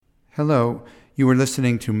Hello, you are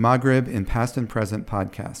listening to Maghrib in Past and Present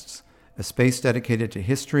podcasts, a space dedicated to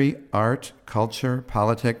history, art, culture,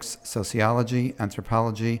 politics, sociology,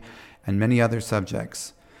 anthropology, and many other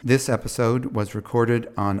subjects. This episode was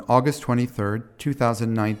recorded on August 23,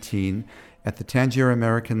 2019, at the Tangier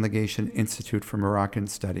American Legation Institute for Moroccan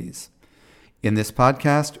Studies. In this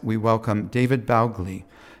podcast, we welcome David Boughli,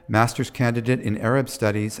 master's candidate in Arab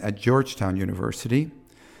Studies at Georgetown University,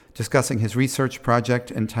 discussing his research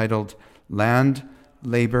project entitled Land,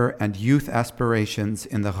 Labor, and Youth Aspirations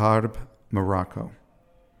in the Gharb, Morocco.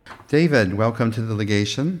 David, welcome to the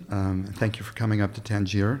legation. Thank you for coming up to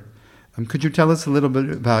Tangier. Could you tell us a little bit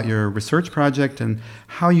about your research project and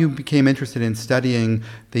how you became interested in studying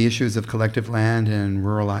the issues of collective land and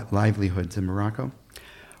rural livelihoods in Morocco?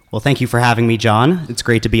 Well, thank you for having me, John. It's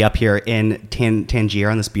great to be up here in Tangier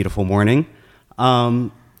on this beautiful morning.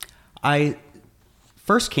 I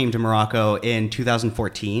first came to Morocco in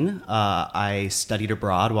 2014. I studied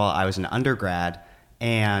abroad while I was an undergrad,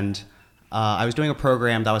 and I was doing a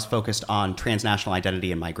program that was focused on transnational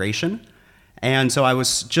identity and migration. And so I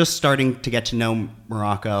was just starting to get to know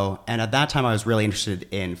Morocco, and at that time I was really interested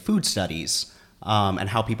in food studies and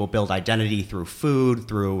how people build identity through food,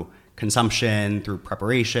 through consumption, through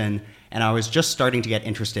preparation, and I was just starting to get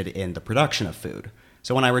interested in the production of food.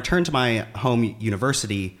 So when I returned to my home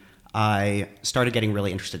university, I started getting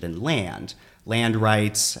really interested in land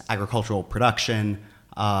rights, agricultural production,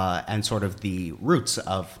 and sort of the roots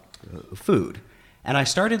of food. And I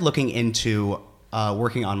started looking into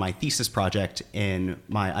working on my thesis project in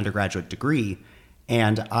my undergraduate degree,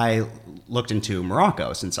 and I looked into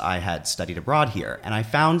Morocco since I had studied abroad here. And I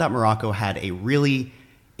found that Morocco had a really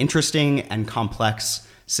interesting and complex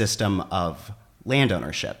system of land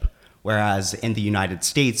ownership, whereas in the United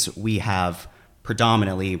States, we have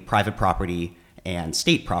predominantly private property and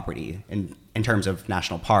state property in terms of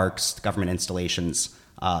national parks, government installations,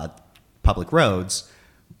 public roads.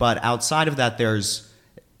 But outside of that,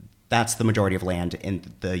 that's the majority of land in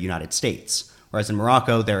the United States. Whereas in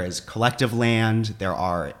Morocco, there is collective land, there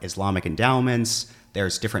are Islamic endowments,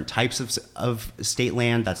 there's different types of state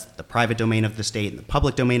land. That's the private domain of the state and the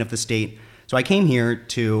public domain of the state. So I came here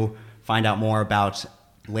to find out more about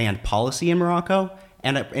land policy in Morocco.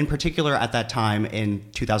 And in particular, at that time in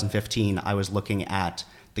 2015, I was looking at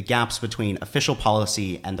the gaps between official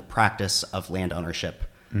policy and the practice of land ownership.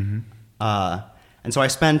 Mm-hmm. And so I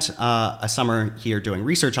spent a summer here doing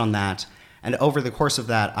research on that. And over the course of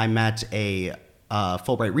that, I met a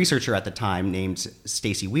Fulbright researcher at the time named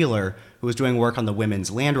Stacy Wheeler, who was doing work on the women's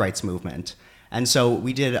land rights movement. And so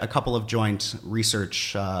we did a couple of joint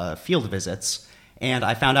research field visits. And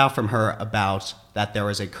I found out from her about that there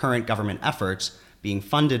was a current government effort being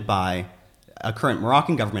funded by a current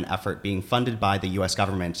Moroccan government effort being funded by the U.S.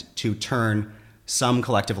 government to turn some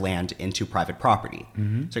collective land into private property.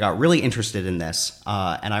 Mm-hmm. So I got really interested in this,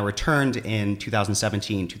 and I returned in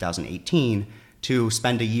 2017, 2018 to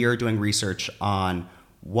spend a year doing research on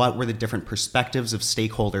what were the different perspectives of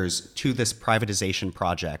stakeholders to this privatization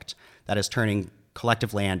project that is turning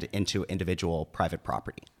collective land into individual private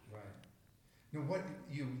property. What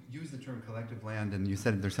you use the term collective land, and you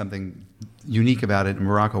said there's something unique about it in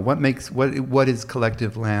Morocco. What is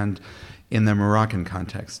collective land in the Moroccan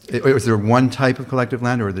context? Is there one type of collective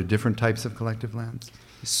land, or are there different types of collective lands?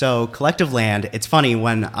 So collective land, it's funny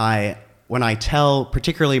when I tell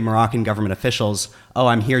particularly Moroccan government officials, oh,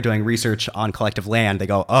 I'm here doing research on collective land, they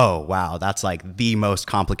go, oh, wow, that's like the most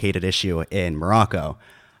complicated issue in Morocco.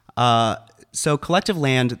 So collective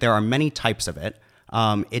land, there are many types of it.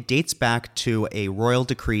 It dates back to a royal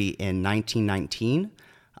decree in 1919,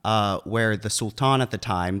 where the Sultan at the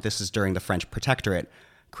time, this is during the French Protectorate,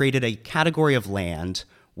 created a category of land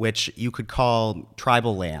which you could call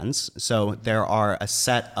tribal lands. So there are a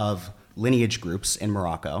set of lineage groups in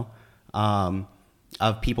Morocco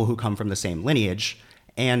of people who come from the same lineage,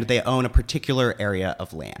 and they own a particular area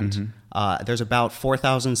of land. Mm-hmm. There's about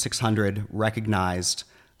 4,600 recognized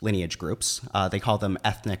lineage groups. They call them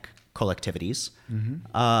ethnic collectivities, mm-hmm.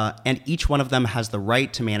 And each one of them has the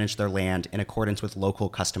right to manage their land in accordance with local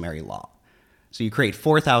customary law. So you create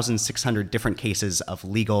 4,600 different cases of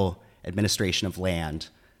legal administration of land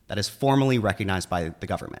that is formally recognized by the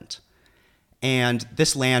government. And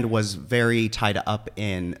this land was very tied up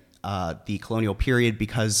in the colonial period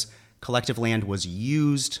because collective land was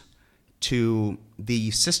used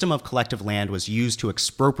the system of collective land was used to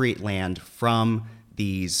expropriate land from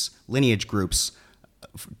these lineage groups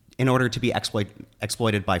in order to be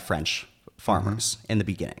exploited by French farmers in the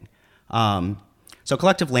beginning. So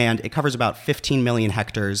collective land, it covers about 15 million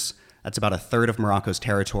hectares. That's about a third of Morocco's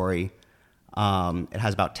territory. It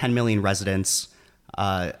has about 10 million residents.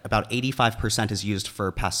 about 85% is used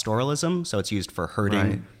for pastoralism, so it's used for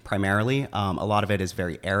herding primarily. A lot of it is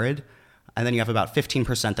very arid. And then you have about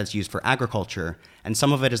 15% that's used for agriculture, and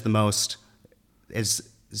some of it is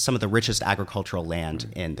some of the richest agricultural land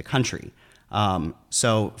in the country.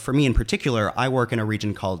 So for me in particular, I work in a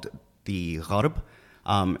region called the Gharb.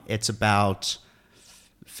 It's about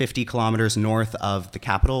 50 kilometers north of the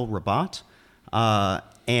capital, Rabat,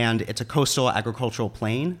 and it's a coastal agricultural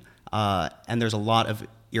plain, and there's a lot of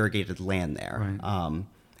irrigated land there.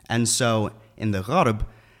 And so in the Gharb,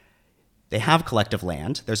 they have collective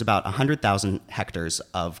land. There's about 100,000 hectares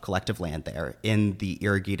of collective land there in the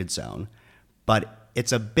irrigated zone, but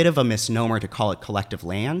it's a bit of a misnomer to call it collective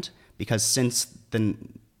land because since the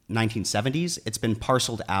 1970s, it's been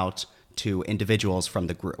parceled out to individuals from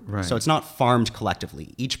the group. So it's not farmed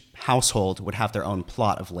collectively. Each household would have their own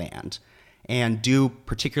plot of land. And due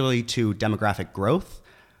particularly to demographic growth,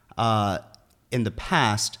 in the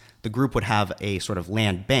past, the group would have a sort of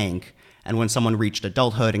land bank, and when someone reached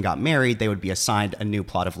adulthood and got married, they would be assigned a new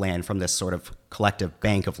plot of land from this sort of collective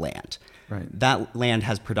bank of land. That land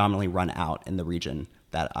has predominantly run out in the region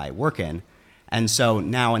that I work in. And so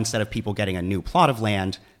now instead of people getting a new plot of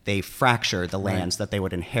land, they fracture the lands that they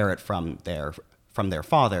would inherit from their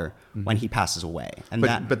father when he passes away. And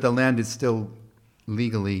but the land is still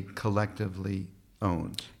legally collectively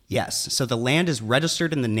owned. Yes. So the land is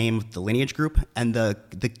registered in the name of the lineage group, and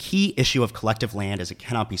the key issue of collective land is it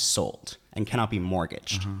cannot be sold and cannot be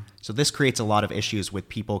mortgaged. So this creates a lot of issues with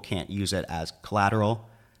people can't use it as collateral,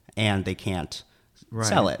 and they can't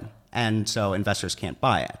sell it, and so investors can't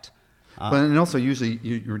buy it. And also usually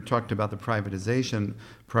you talked about the privatization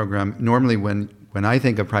program. Normally when I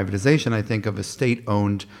think of privatization, I think of a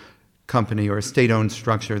state-owned company or a state-owned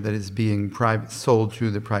structure that is being sold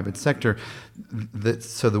through the private sector.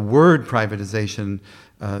 So the word privatization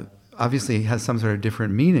obviously has some sort of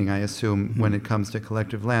different meaning, I assume, when it comes to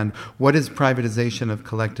collective land. What does privatization of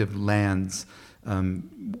collective lands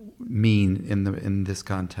mean in this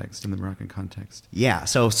context, in the Moroccan context? Yeah,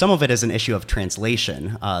 so some of it is an issue of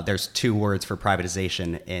translation. There's two words for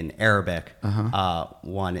privatization in Arabic.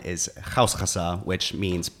 One is khawskhasa, which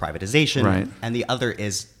means privatization, and the other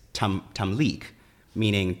is tamlik,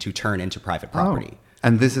 meaning to turn into private property.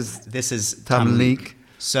 And this is tamlik.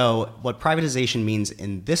 So what privatization means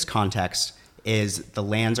in this context is the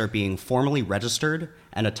lands are being formally registered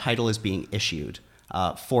and a title is being issued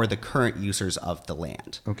for the current users of the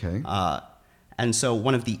land. And so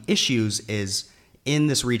one of the issues is in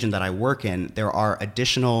this region that I work in, there are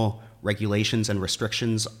additional regulations and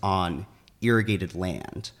restrictions on irrigated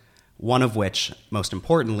land. One of which, most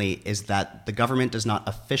importantly, is that the government does not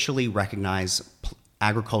officially recognize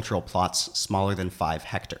agricultural plots smaller than 5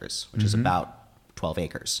 hectares, which is about 12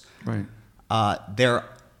 acres. There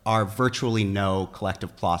are virtually no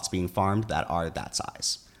collective plots being farmed that are that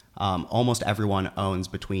size. Almost everyone owns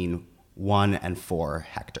between 1 and 4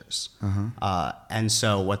 hectares. And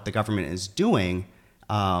so what the government is doing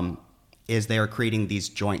is they are creating these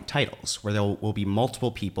joint titles where there will be multiple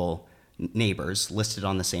people, neighbors, listed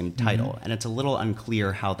on the same title. And it's a little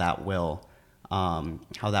unclear how that will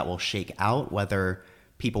shake out, whether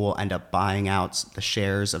people will end up buying out the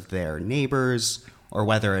shares of their neighbors or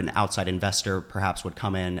whether an outside investor perhaps would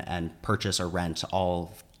come in and purchase or rent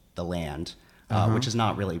all of the land, which is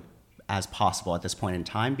not really as possible at this point in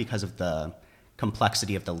time because of the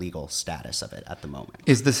complexity of the legal status of it at the moment.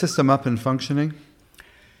 Is the system up and functioning?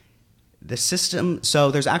 The system,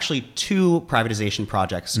 so there's actually 2 privatization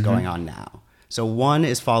projects going on now. So one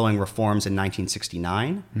is following reforms in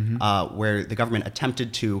 1969, where the government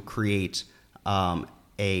attempted to create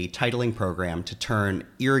a titling program to turn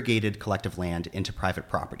irrigated collective land into private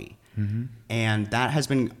property. And that has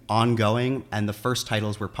been ongoing, and the first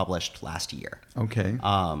titles were published last year.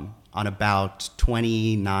 On about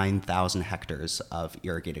 29,000 hectares of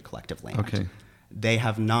irrigated collective land. They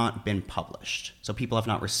have not been published, so people have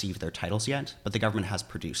not received their titles yet, but the government has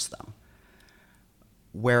produced them.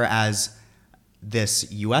 Whereas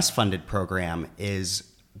this US-funded program is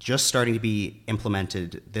just starting to be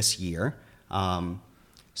implemented this year.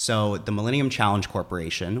 So the Millennium Challenge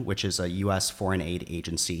Corporation, which is a US foreign aid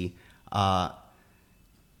agency,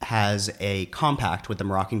 has a compact with the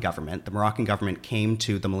Moroccan government. The Moroccan government came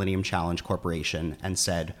to the Millennium Challenge Corporation and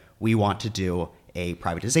said, we want to do a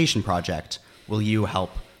privatization project. Will you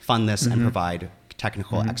help fund this and provide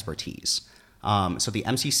technical expertise? So the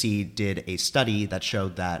MCC did a study that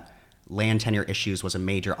showed that land tenure issues was a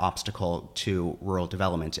major obstacle to rural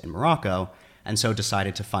development in Morocco, and so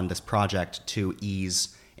decided to fund this project to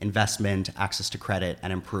ease investment, access to credit,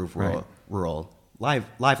 and improve rural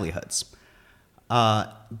livelihoods.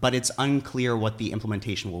 but it's unclear what the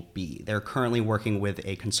implementation will be. They're currently working with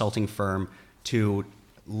a consulting firm to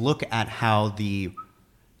look at how the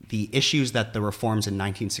issues that the reforms in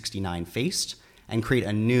 1969 faced and create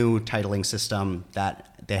a new titling system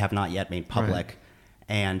that they have not yet made public, Right.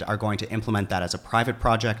 and are going to implement that as a private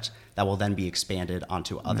project that will then be expanded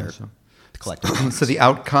onto other collective lands. So the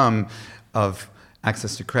outcome of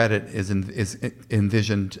access to credit is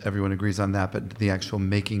envisioned, everyone agrees on that, but the actual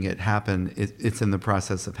making it happen, it's in the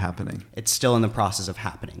process of happening. It's still in the process of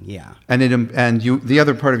happening, yeah. And the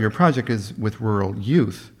other part of your project is with rural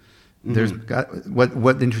youth. There's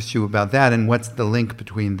what interests you about that, and what's the link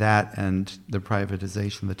between that and the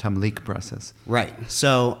privatization, the Tamlik process? Right.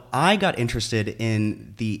 So I got interested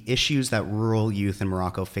in the issues that rural youth in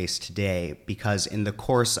Morocco face today because in the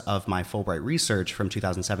course of my Fulbright research from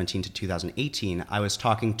 2017 to 2018, I was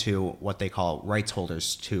talking to what they call rights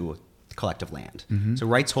holders to collective land. So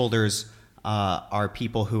rights holders are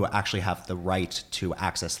people who actually have the right to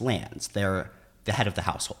access lands. They're the head of the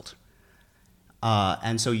household.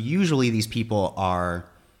 And so usually these people are,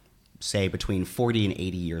 say, between 40 and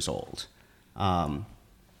 80 years old. And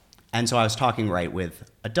so I was talking,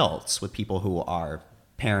 with adults, with people who are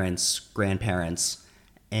parents, grandparents,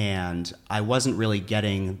 and I wasn't really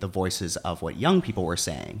getting the voices of what young people were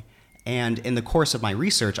saying. And in the course of my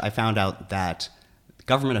research, I found out that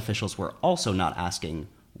government officials were also not asking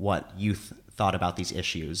what youth thought about these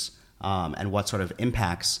issues and what sort of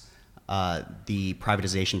impacts the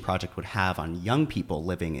privatization project would have on young people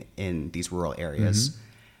living in these rural areas.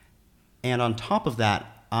 And on top of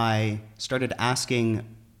that, I started asking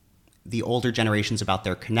the older generations about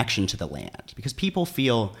their connection to the land, because people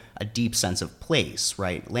feel a deep sense of place,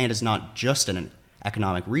 right? Land is not just an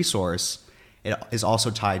economic resource. It is also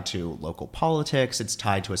tied to local politics. It's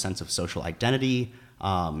tied to a sense of social identity.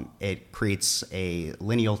 It creates a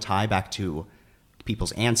lineal tie back to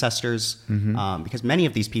people's ancestors, because many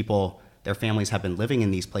of these people, their families have been living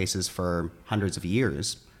in these places for hundreds of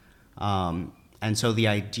years. And so the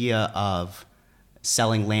idea of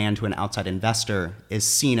selling land to an outside investor is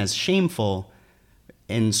seen as shameful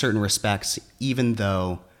in certain respects, even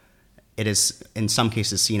though it is in some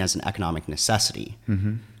cases seen as an economic necessity.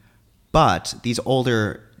 But these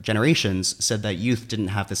older generations said that youth didn't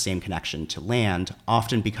have the same connection to land,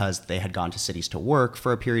 often because they had gone to cities to work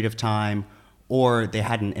for a period of time, or they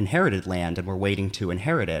hadn't inherited land and were waiting to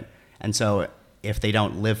inherit it. And so if they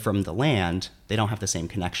don't live from the land, they don't have the same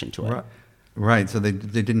connection to it. Right. So they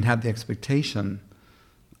didn't have the expectation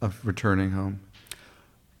of returning home.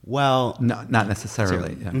 Well, not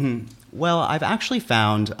necessarily. Yeah. Well, I've actually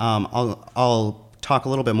found, I'll talk a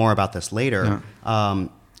little bit more about this later,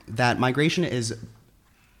 that migration is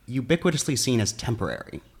ubiquitously seen as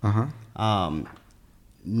temporary. None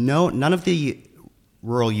of the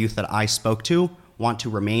rural youth that I spoke to want to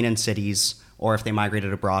remain in cities, or if they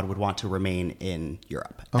migrated abroad, would want to remain in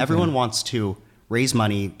Europe. Okay. Everyone wants to raise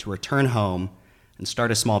money to return home and start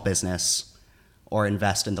a small business or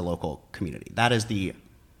invest in the local community. That is the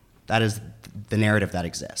narrative that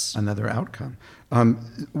exists. Another outcome. There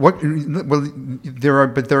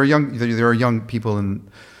are young people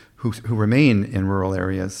who remain in rural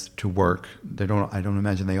areas to work. I don't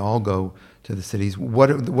imagine they all go to the cities. What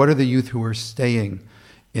are the youth who are staying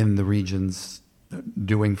in the regions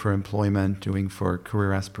doing for employment, doing for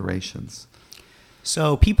career aspirations?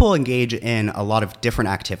 So people engage in a lot of different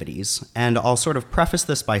activities, and I'll sort of preface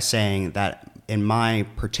this by saying that in my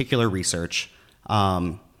particular research,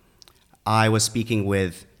 I was speaking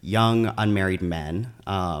with young unmarried men.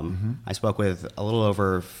 I spoke with a little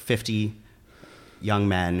over 50 young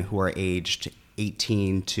men who are aged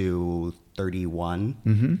 18 to 31,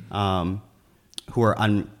 who are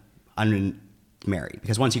unmarried.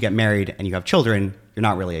 Because once you get married and you have children, you're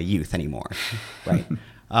not really a youth anymore, right?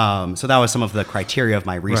 So that was some of the criteria of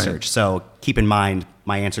my research. Right. So keep in mind,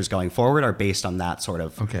 my answers going forward are based on that sort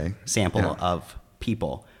of sample of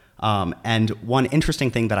people. And one interesting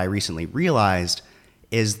thing that I recently realized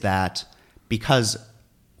is that because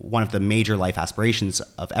one of the major life aspirations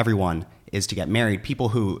of everyone is to get married, people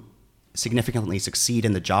who significantly succeed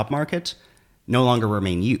in the job market no longer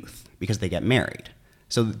remain youth because they get married.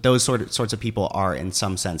 So those sorts of people are in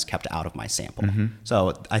some sense kept out of my sample.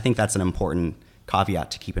 So I think that's an important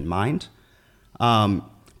caveat to keep in mind.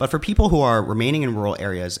 But for people who are remaining in rural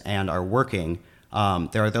areas and are working,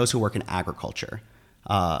 there are those who work in agriculture,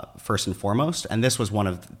 first and foremost. And this was one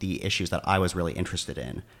of the issues that I was really interested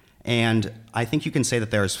in. And I think you can say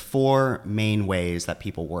that there's 4 main ways that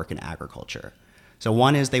people work in agriculture. So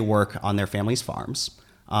one is they work on their family's farms.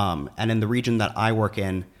 And in the region that I work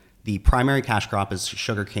in, the primary cash crop is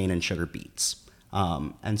sugarcane and sugar beets.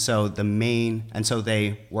 And so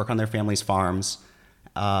they work on their family's farms,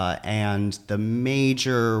 and the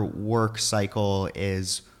major work cycle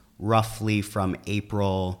is roughly from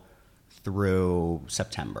April through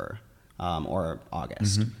September, or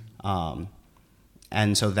August.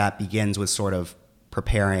 And so that begins with sort of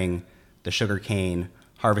preparing the sugarcane,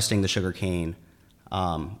 harvesting the sugarcane,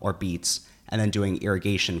 or beets, and then doing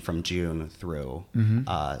irrigation from June through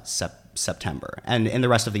September. And in the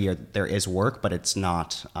rest of the year, there is work, but it's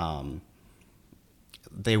not.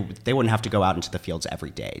 They wouldn't have to go out into the fields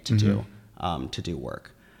every day to do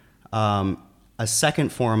work. A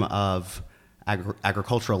second form of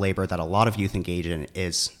agricultural labor that a lot of youth engage in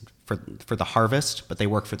is for the harvest, but they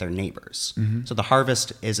work for their neighbors. So the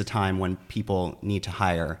harvest is a time when people need to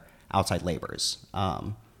hire outside laborers.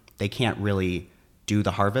 They can't really do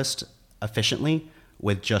the harvest efficiently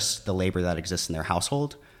with just the labor that exists in their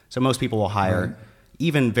household. So most people will hire,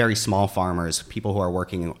 even very small farmers, people who are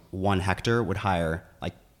working 1 hectare would hire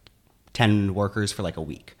like 10 workers for like a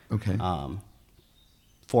week. Okay.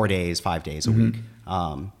 4 days, 5 days a week.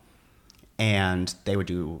 And they would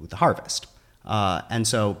do the harvest. And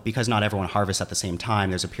so because not everyone harvests at the same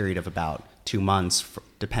time, there's a period of about 2 months,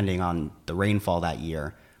 depending on the rainfall that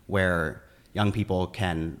year, where young people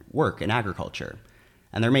can work in agriculture.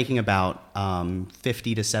 And they're making about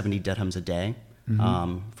 50 to 70 dirhams a day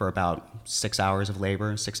for about 6 hours of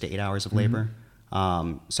labor, 6 to 8 hours of labor.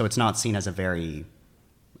 So it's not seen as a very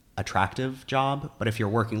attractive job. But if you're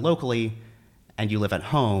working locally and you live at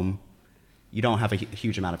home, you don't have a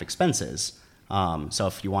huge amount of expenses. So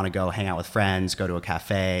if you want to go hang out with friends, go to a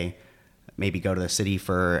cafe, maybe go to the city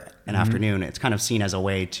for an afternoon, it's kind of seen as a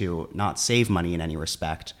way to not save money in any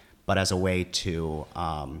respect, but as a way to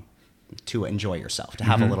enjoy yourself, to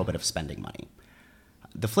have a little bit of spending money.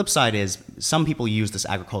 The flip side is some people use this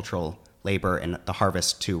agricultural labor and the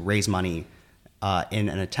harvest to raise money in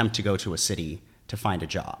an attempt to go to a city to find a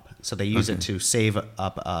job. So they use it to save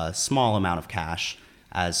up a small amount of cash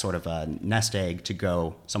as sort of a nest egg to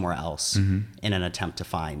go somewhere else in an attempt to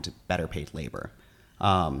find better paid labor.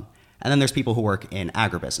 And then there's people who work in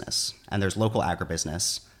agribusiness, and there's local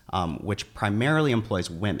agribusiness, which primarily employs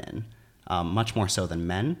women, much more so than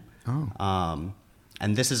men.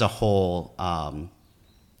 And this is a whole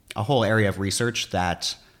area of research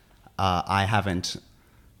that I haven't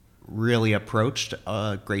really approached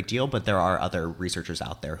a great deal, but there are other researchers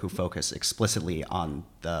out there who focus explicitly on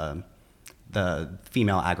the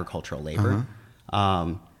female agricultural labor.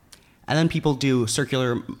 And then people do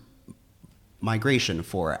circular migration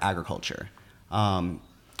for agriculture. And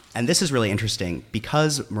this is really interesting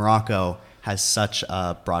because Morocco has such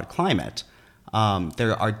a broad climate.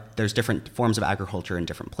 There's different forms of agriculture in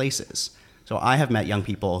different places. So I have met young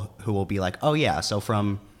people who will be like, oh yeah, so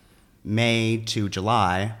from May to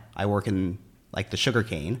July, I work in like the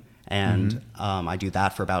sugarcane, and I do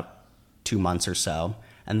that for about 2 months or so.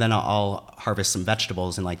 And then I'll harvest some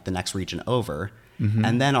vegetables in like the next region over.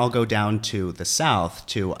 And then I'll go down to the south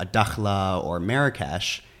to Dakhla or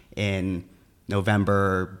Marrakesh in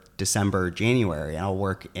November, December, January, and I'll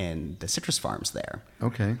work in the citrus farms there.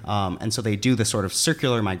 Okay. And so they do this sort of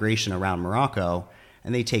circular migration around Morocco,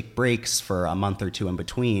 and they take breaks for a month or two in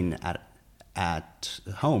between at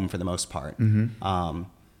home for the most part.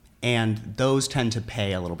 And those tend to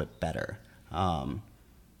pay a little bit better,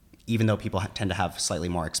 even though people tend to have slightly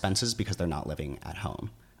more expenses because they're not living at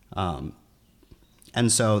home. And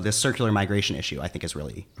so this circular migration issue, I think, is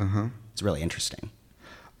really it's really interesting.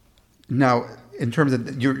 Now, in terms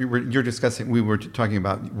of you're discussing, we were talking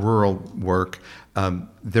about rural work.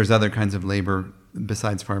 There's other kinds of labor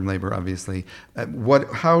besides farm labor, obviously. What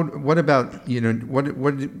about,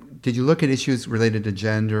 what did you look at issues related to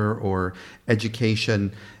gender or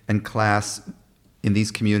education and class in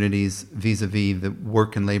these communities vis-a-vis the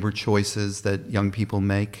work and labor choices that young people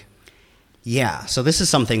make? Yeah, so this is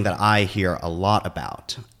something that I hear a lot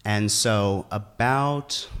about. And so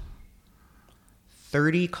about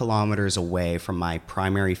 30 kilometers away from my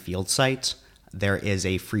primary field site, there is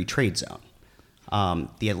a free trade zone,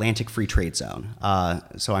 the Atlantic Free Trade Zone.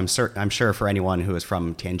 So I'm sure for anyone who is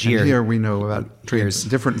from Tangier. And here we know about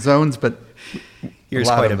different zones, but here's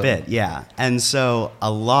quite a bit, yeah. And so a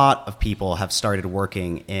lot of people have started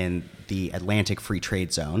working in the Atlantic Free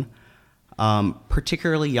Trade Zone,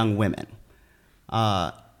 particularly young women.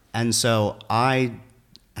 And so I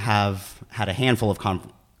have had a handful of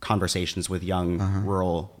conversations with young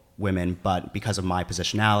rural women, but because of my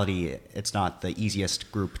positionality, it's not the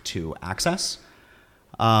easiest group to access.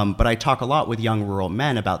 But I talk a lot with young rural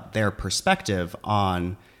men about their perspective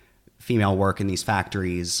on female work in these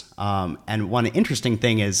factories. And one interesting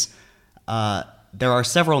thing is there are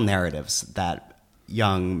several narratives that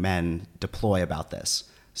young men deploy about this.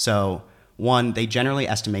 So, one, they generally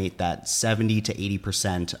estimate that 70 to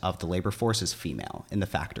 80% of the labor force is female in the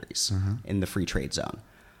factories in the free trade zone.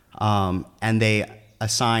 And they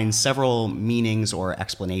assign several meanings or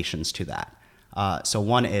explanations to that. So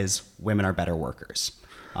one is women are better workers.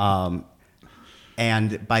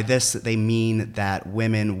 And by this, they mean that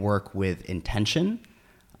women work with intention,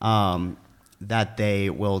 that they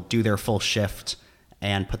will do their full shift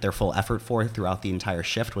and put their full effort forth throughout the entire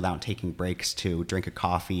shift without taking breaks to drink a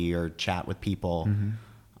coffee or chat with people.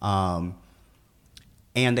 And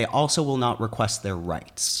they also will not request their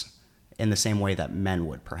rights in the same way that men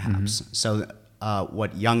would, perhaps. So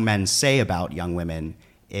what young men say about young women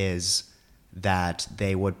is that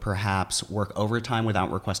they would perhaps work overtime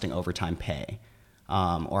without requesting overtime pay,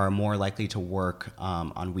 or are more likely to work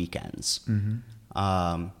on weekends.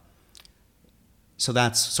 So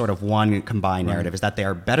that's sort of one combined narrative, is that they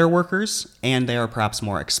are better workers and they are perhaps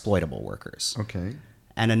more exploitable workers. Okay.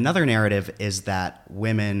 And another narrative is that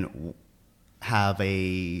women have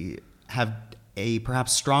a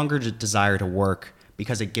perhaps stronger desire to work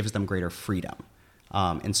because it gives them greater freedom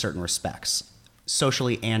in certain respects,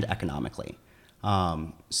 socially and economically.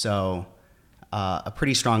 So a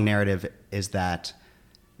pretty strong narrative is that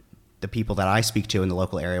the people that I speak to in the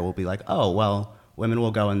local area will be like, oh, well, women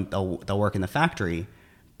will go and they'll work in the factory,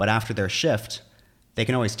 but after their shift, they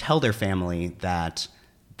can always tell their family that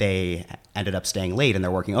they ended up staying late and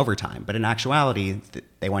they're working overtime. But in actuality,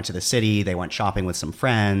 they went to the city, they went shopping with some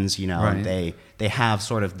friends, and they have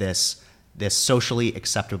sort of this socially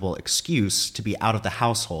acceptable excuse to be out of the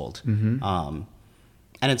household. And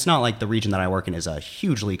it's not like the region that I work in is a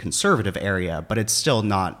hugely conservative area, but it's still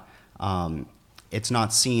not, it's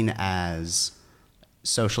not seen as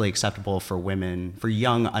socially acceptable for women, for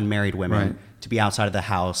young unmarried women, to be outside of the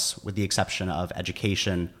house, with the exception of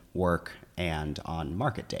education, work, and on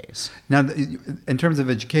market days. Now, in terms of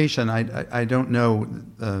education, I don't know.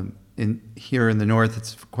 Here in the North,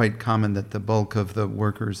 it's quite common that the bulk of the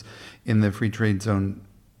workers in the free trade zone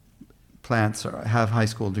plants have high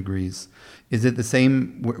school degrees. Is it the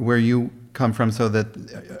same where you come from? So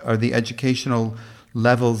that are the educational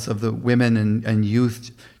levels of the women and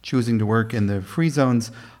youth choosing to work in the free zones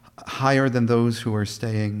higher than those who are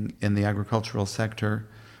staying in the agricultural sector,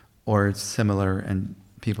 or it's similar and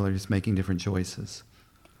people are just making different choices?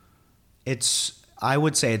 I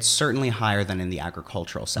would say it's certainly higher than in the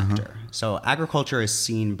agricultural sector. So agriculture is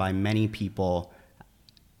seen by many people,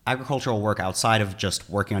 agricultural work outside of just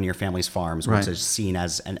working on your family's farms, which is seen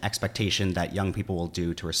as an expectation that young people will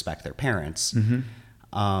do to respect their parents.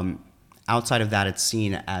 Outside of that, it's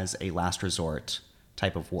seen as a last resort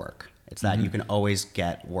type of work. It's that you can always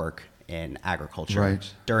get work in agriculture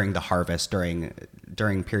during the harvest,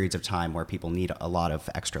 during periods of time where people need a lot of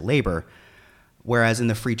extra labor. Whereas in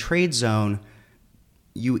the free trade zone,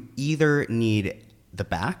 you either need the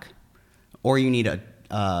back or you need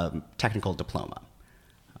a technical diploma.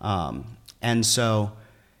 And so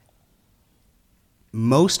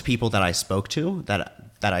most people that I spoke to, that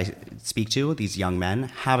I speak to, these young men,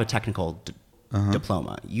 have a technical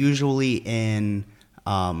diploma, usually in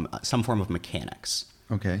some form of mechanics.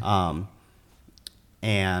 Okay.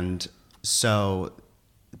 And so,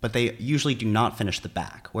 but they usually do not finish the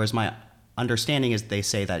back. Whereas my understanding is they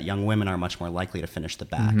say that young women are much more likely to finish the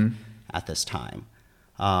back at this time.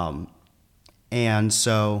 And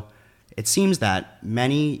so it seems that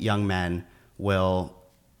many young men will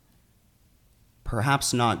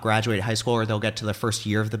perhaps not graduate high school, or they'll get to the first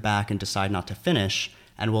year of the back and decide not to finish,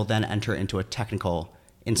 and will then enter into a technical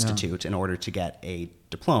institute in order to get a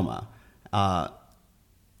diploma.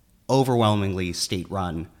 Overwhelmingly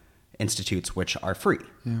state-run institutes which are free.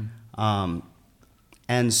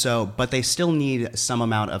 And so, but they still need some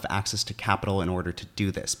amount of access to capital in order to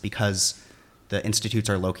do this, because the institutes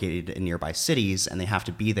are located in nearby cities and they have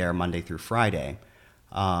to be there Monday through Friday.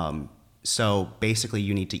 So basically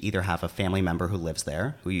you need to either have a family member who lives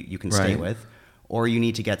there, who you can stay with, or you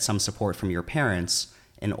need to get some support from your parents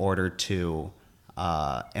in order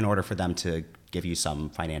for them to give you some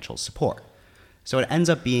financial support. So it ends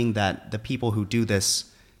up being that the people who do this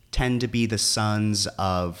tend to be the sons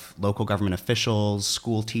of local government officials,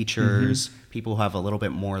 school teachers, people who have a little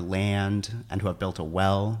bit more land and who have built a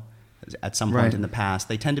well at some point in the past.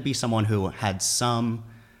 They tend to be someone who had some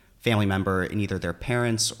family member in either their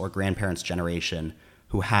parents' or grandparents' generation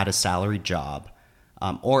who had a salaried job,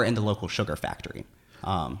 or in the local sugar factory.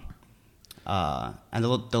 And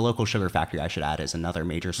the local sugar factory, I should add, is another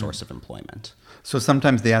major source of employment. So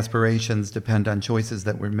sometimes the aspirations depend on choices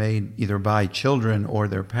that were made either by children or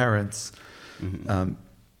their parents.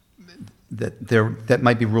 that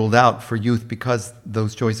might be ruled out for youth because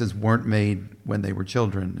those choices weren't made when they were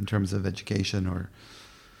children in terms of education or.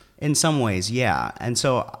 In some ways, yeah. And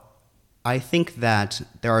so I think that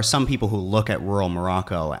there are some people who look at rural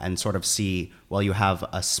Morocco and sort of see, well, you have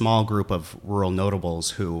a small group of rural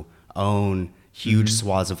notables who own huge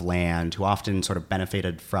swaths of land, who often sort of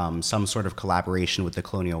benefited from some sort of collaboration with the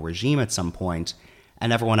colonial regime at some point,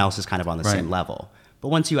 and everyone else is kind of on the same level. But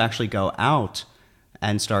once you actually go out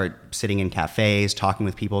and start sitting in cafes, talking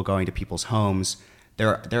with people, going to people's homes,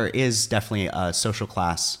 there is definitely a social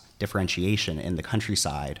class differentiation in the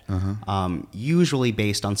countryside, usually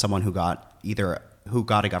based on someone who got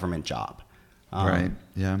a government job. Right.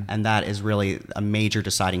 Yeah. And that is really a major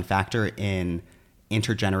deciding factor in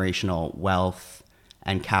intergenerational wealth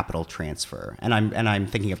and capital transfer. And I'm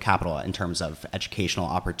thinking of capital in terms of educational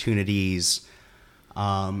opportunities,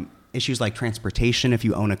 issues like transportation. If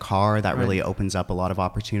you own a car, that really opens up a lot of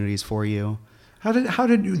opportunities for you. How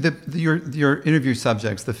did you, your interview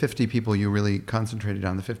subjects, the 50 people you really concentrated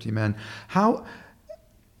on, the 50 men,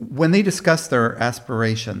 when they discuss their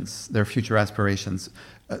aspirations, their future aspirations,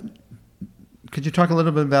 could you talk a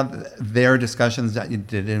little bit about their discussions?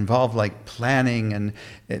 Did it involve like planning and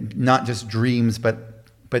not just dreams, but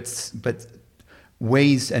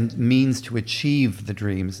ways and means to achieve the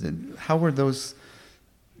dreams? How were those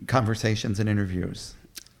conversations and interviews?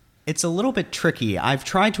 It's a little bit tricky. I've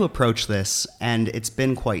tried to approach this, and it's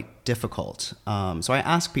been quite difficult. So I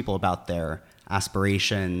ask people about their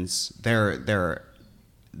aspirations, their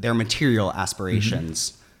material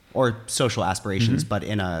aspirations, or social aspirations, but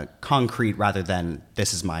in a concrete rather than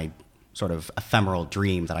this is my sort of ephemeral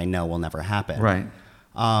dream that I know will never happen. Right.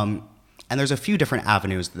 And there's a few different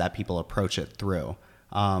avenues that people approach it through.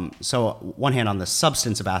 So one hand on the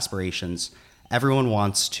substance of aspirations, everyone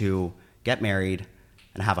wants to get married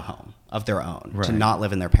and have a home of their own, to not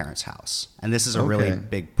live in their parents' house. And this is a really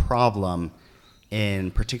big problem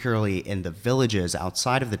particularly in the villages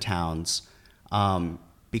outside of the towns,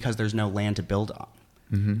 because there's no land to build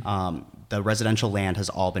on. The residential land has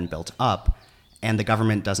all been built up, and the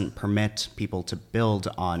government doesn't permit people to build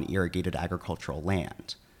on irrigated agricultural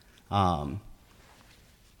land. And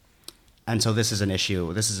so this is an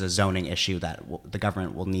issue, this is a zoning issue that the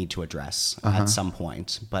government will need to address at some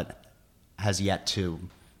point, but has yet to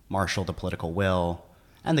marshal the political will.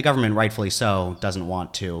 And the government, rightfully so, doesn't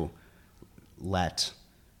want to it's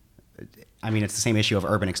the same issue of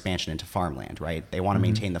urban expansion into farmland, right? They want to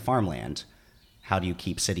maintain the farmland. How do you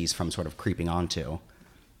keep cities from sort of creeping onto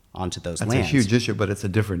those lands? That's a huge issue, but it's a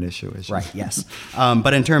different issue. Right, yes.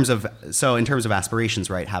 But in terms of aspirations,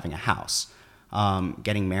 right, having a house,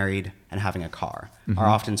 getting married, and having a car are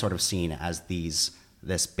often sort of seen as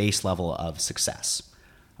this base level of success.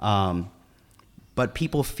 But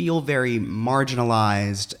people feel very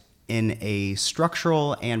marginalized in a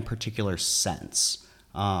structural and particular sense.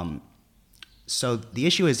 So the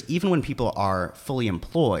issue is, even when people are fully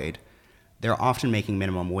employed, they're often making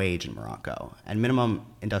minimum wage in Morocco. And minimum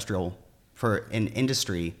in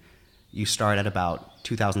industry, you start at about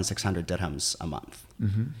 2,600 dirhams a month.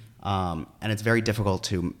 And it's very difficult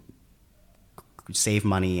to save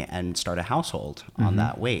money and start a household on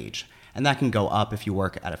that wage. And that can go up if you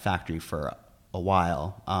work at a factory for a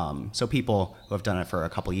while. So people who have done it for a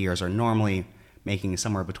couple years are normally making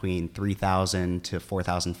somewhere between 3,000 to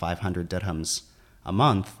 4,500 dirhams a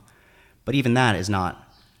month. But even that is not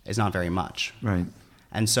very much. Right.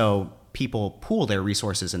 And so people pool their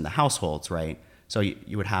resources in the households, right? So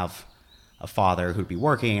you would have a father who'd be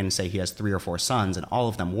working and say he has 3 or 4 sons, and all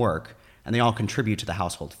of them work, and they all contribute to the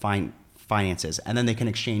household finances. And then they can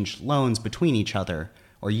exchange loans between each other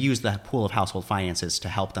or use the pool of household finances to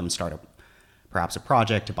help them start perhaps a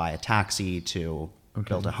project, to buy a taxi, to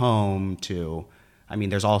build a home,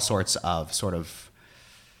 there's all sorts of sort of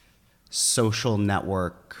social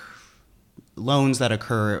network loans that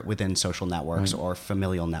occur within social networks or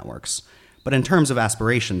familial networks. But in terms of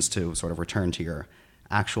aspirations, to sort of return to your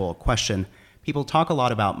actual question, people talk a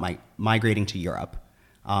lot about migrating to Europe.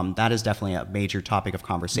 That is definitely a major topic of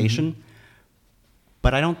conversation.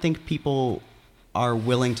 But I don't think people are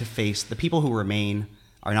willing to the people who remain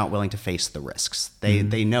are not willing to face the risks.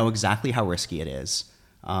 They know exactly how risky it is,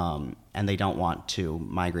 and they don't want to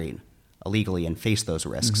migrate illegally and face those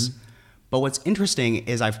risks. But what's interesting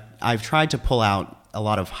is I've tried to pull out a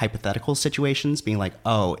lot of hypothetical situations, being like,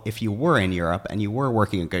 oh, if you were in Europe and you were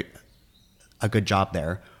working a good job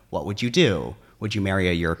there, what would you do? Would you marry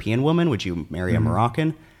a European woman? Would you marry a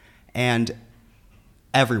Moroccan? And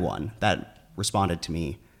everyone that responded to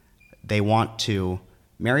me, they want to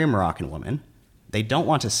marry a Moroccan woman. they don't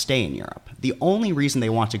want to stay in Europe. The only reason they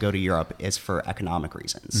want to go to Europe is for economic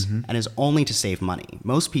reasons and is only to save money.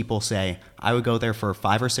 Most people say, I would go there for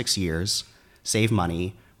 5 or 6 years, save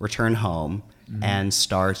money, return home, and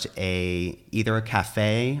start either a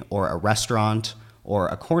cafe or a restaurant or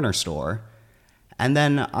a corner store. And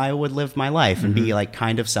then I would live my life and be like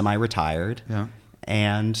kind of semi-retired,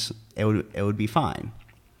 and it would be fine.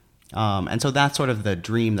 And so that's sort of the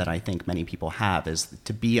dream that I think many people have, is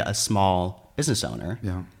to be a small business owner,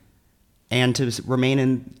 and to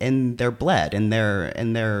remain in their bled, in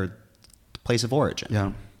their place of origin.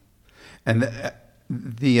 Yeah, and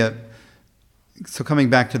so coming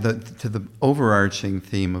back to the overarching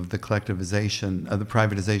theme of the collectivization, of the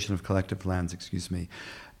privatization of collective lands.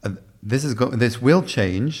 This will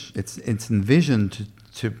change. It's envisioned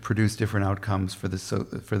to produce different outcomes for the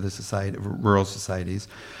society, rural societies.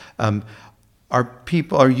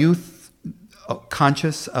 Are youth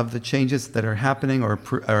conscious of the changes that are happening or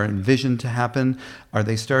are envisioned to happen? Are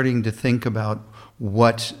they starting to think about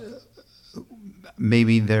what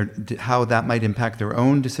how that might impact their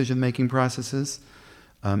own decision-making processes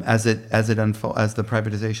as the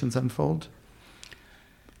privatizations unfold?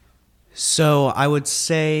 So I would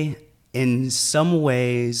say, in some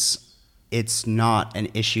ways, it's not an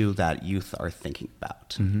issue that youth are thinking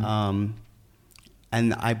about.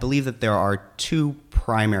 And I believe that there are 2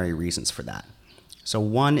 primary reasons for that. So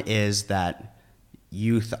one is that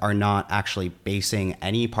youth are not actually basing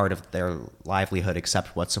any part of their livelihood,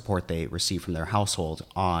 except what support they receive from their household,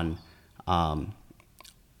 on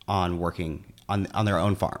working on their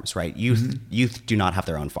own farms, right? Youth do not have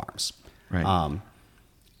their own farms. Right.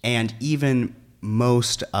 And even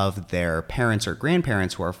most of their parents or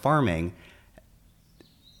grandparents who are farming,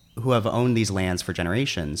 who have owned these lands for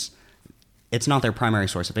generations, it's not their primary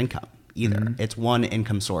source of income either. It's one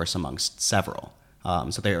income source amongst several.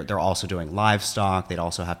 So they're also doing livestock. They'd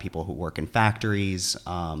also have people who work in factories.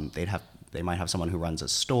 They might have someone who runs a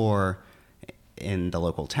store in the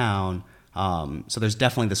local town. So there's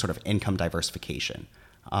definitely this sort of income diversification.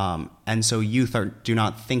 And so youth do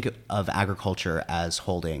not think of agriculture as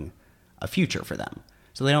holding a future for them.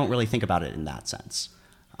 So they don't really think about it in that sense.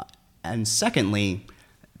 And secondly,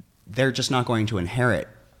 they're just not going to inherit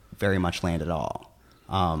very much land at all.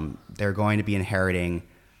 They're going to be inheriting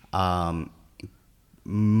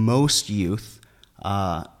most youth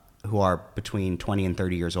who are between 20 and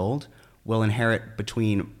 30 years old will inherit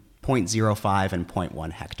between 0.05 and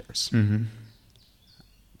 0.1 hectares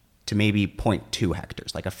to maybe 0.2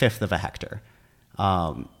 hectares, like a fifth of a hectare.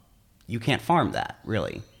 You can't farm that,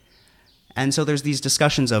 really. And so there's these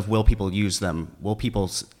discussions of, will people use them? Will people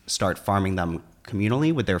start farming them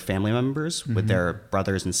communally with their family members, with their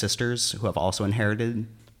brothers and sisters who have also inherited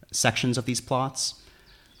sections of these plots?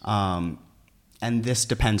 And this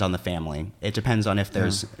depends on the family. It depends on if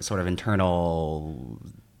there's sort of internal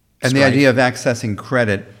And strife. the idea of accessing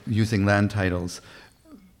credit using land titles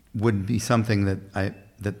would be something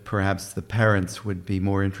that perhaps the parents would be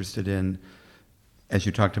more interested in, as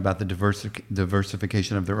you talked about the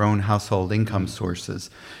diversification of their own household income sources.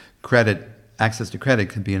 Access to credit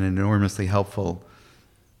could be an enormously helpful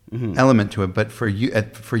element to it, but for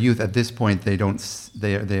youth at this point,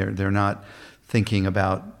 they're not thinking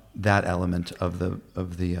about that element of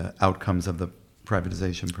the outcomes of the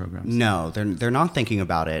privatization programs. No, they're not thinking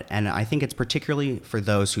about it, and I think it's particularly for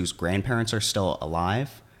those whose grandparents are still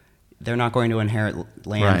alive. They're not going to inherit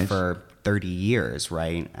land for 30 years,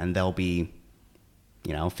 right? And they'll be,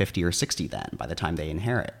 50 or 60 then by the time they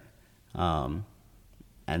inherit, and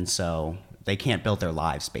so they can't build their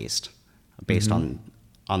lives based on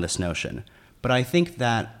this notion. But I think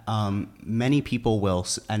that many people will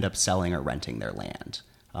end up selling or renting their land.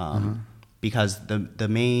 Because the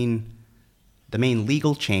main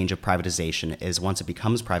legal change of privatization is, once it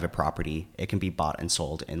becomes private property, it can be bought and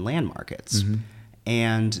sold in land markets.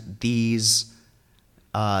 And these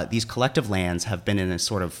collective lands have been in a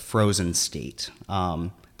sort of frozen state.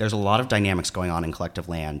 There's a lot of dynamics going on in collective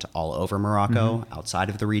land all over Morocco, outside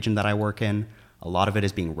of the region that I work in. A lot of it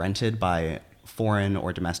is being rented by foreign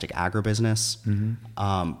or domestic agribusiness.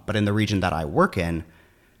 But in the region that I work in,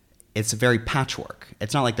 it's very patchwork.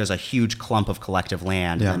 It's not like there's a huge clump of collective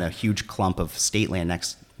land and a huge clump of state land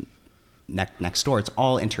next door. It's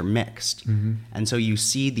all intermixed. And so you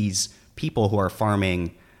see these people who are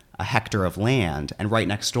farming a hectare of land, and right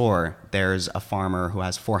next door, there's a farmer who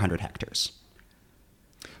has 400 hectares.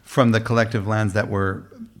 From the collective lands that were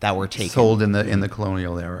taken, sold in the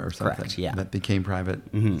colonial era or something. Correct, yeah. That became private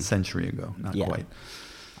a century ago, not quite.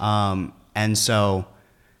 And so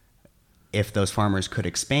if those farmers could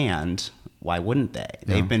expand, why wouldn't they?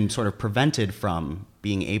 Yeah. They've been sort of prevented from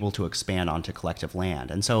being able to expand onto collective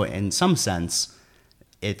land. And so in some sense,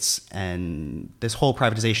 this whole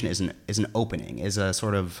privatization is an opening, is a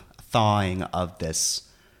sort of thawing of this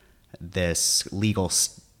legal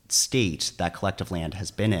state that collective land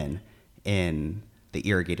has been in the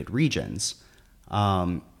irrigated regions.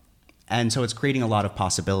 And so it's creating a lot of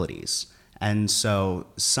possibilities. And so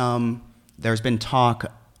there's been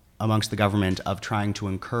talk amongst the government of trying to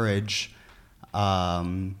encourage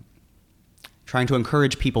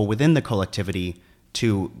people within the collectivity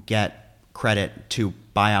to get credit to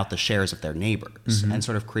buy out the shares of their neighbors and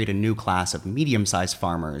sort of create a new class of medium-sized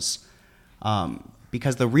farmers.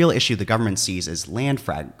 Because the real issue the government sees is land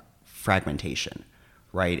fragmentation,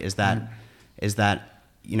 right? Is that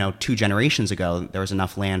 2 generations ago there was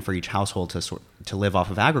enough land for each household to live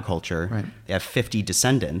off of agriculture. Right. They have 50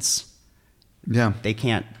 descendants. Yeah. They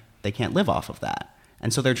can't live off of that.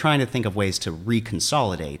 And so they're trying to think of ways to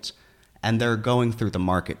reconsolidate, and they're going through the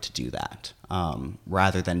market to do that,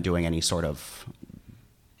 rather than doing any sort of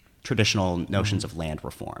traditional notions of land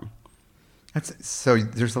reform. So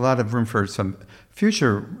there's a lot of room for some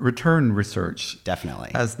future return research.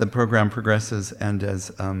 Definitely. As the program progresses and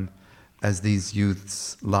as these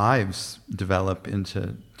youths' lives develop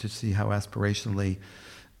to see how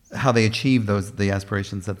they achieve the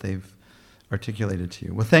aspirations that they've articulated to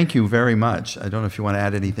you. Well, thank you very much. I don't know if you want to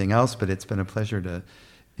add anything else, but it's been a pleasure to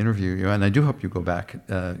interview you. And I do hope you go back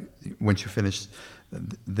once you finish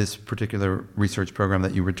this particular research program,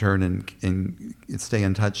 that you return and stay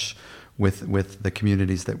in touch with the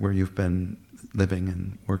communities where you've been living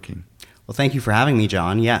and working. Well, thank you for having me,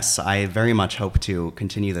 John. Yes, I very much hope to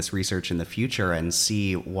continue this research in the future and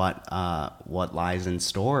see what lies in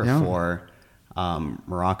store for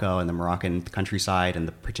Morocco and the Moroccan countryside and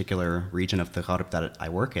the particular region of the Gharb that I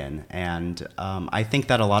work in. And I think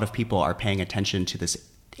that a lot of people are paying attention to this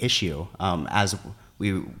issue. As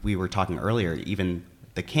we were talking earlier, even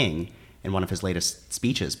the king, in one of his latest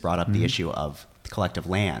speeches, brought up the issue of collective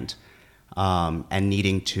land and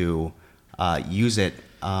needing to use it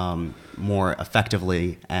more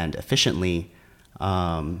effectively and efficiently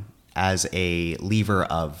as a lever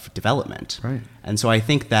of development. Right. And so I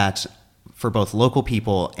think that for both local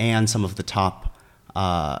people and some of the top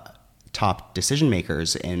decision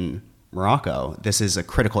makers in Morocco, this is a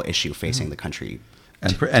critical issue facing the country.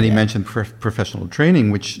 And he mentioned professional training,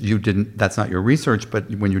 which you didn't. That's not your research, but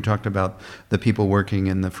when you talked about the people working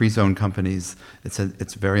in the free zone companies, it's a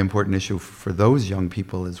very important issue for those young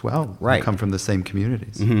people as well, right, who come from the same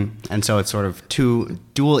communities. And so it's sort of two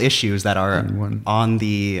dual issues that are on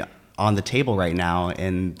the table right now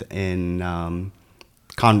in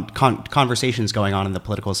conversations going on in the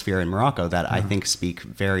political sphere in Morocco that I think speak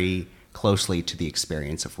very closely to the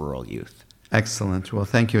experience of rural youth. Excellent. Well,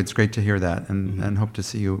 thank you. It's great to hear that, and hope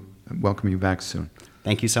to welcome you back soon.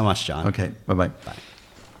 Thank you so much, John. Okay. Bye-bye. Bye.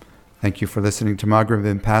 Thank you for listening to Maghreb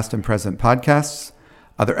in Past and Present podcasts.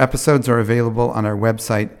 Other episodes are available on our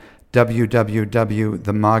website,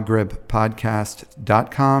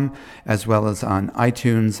 www.themaghrebpodcast.com, as well as on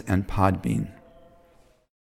iTunes and Podbean.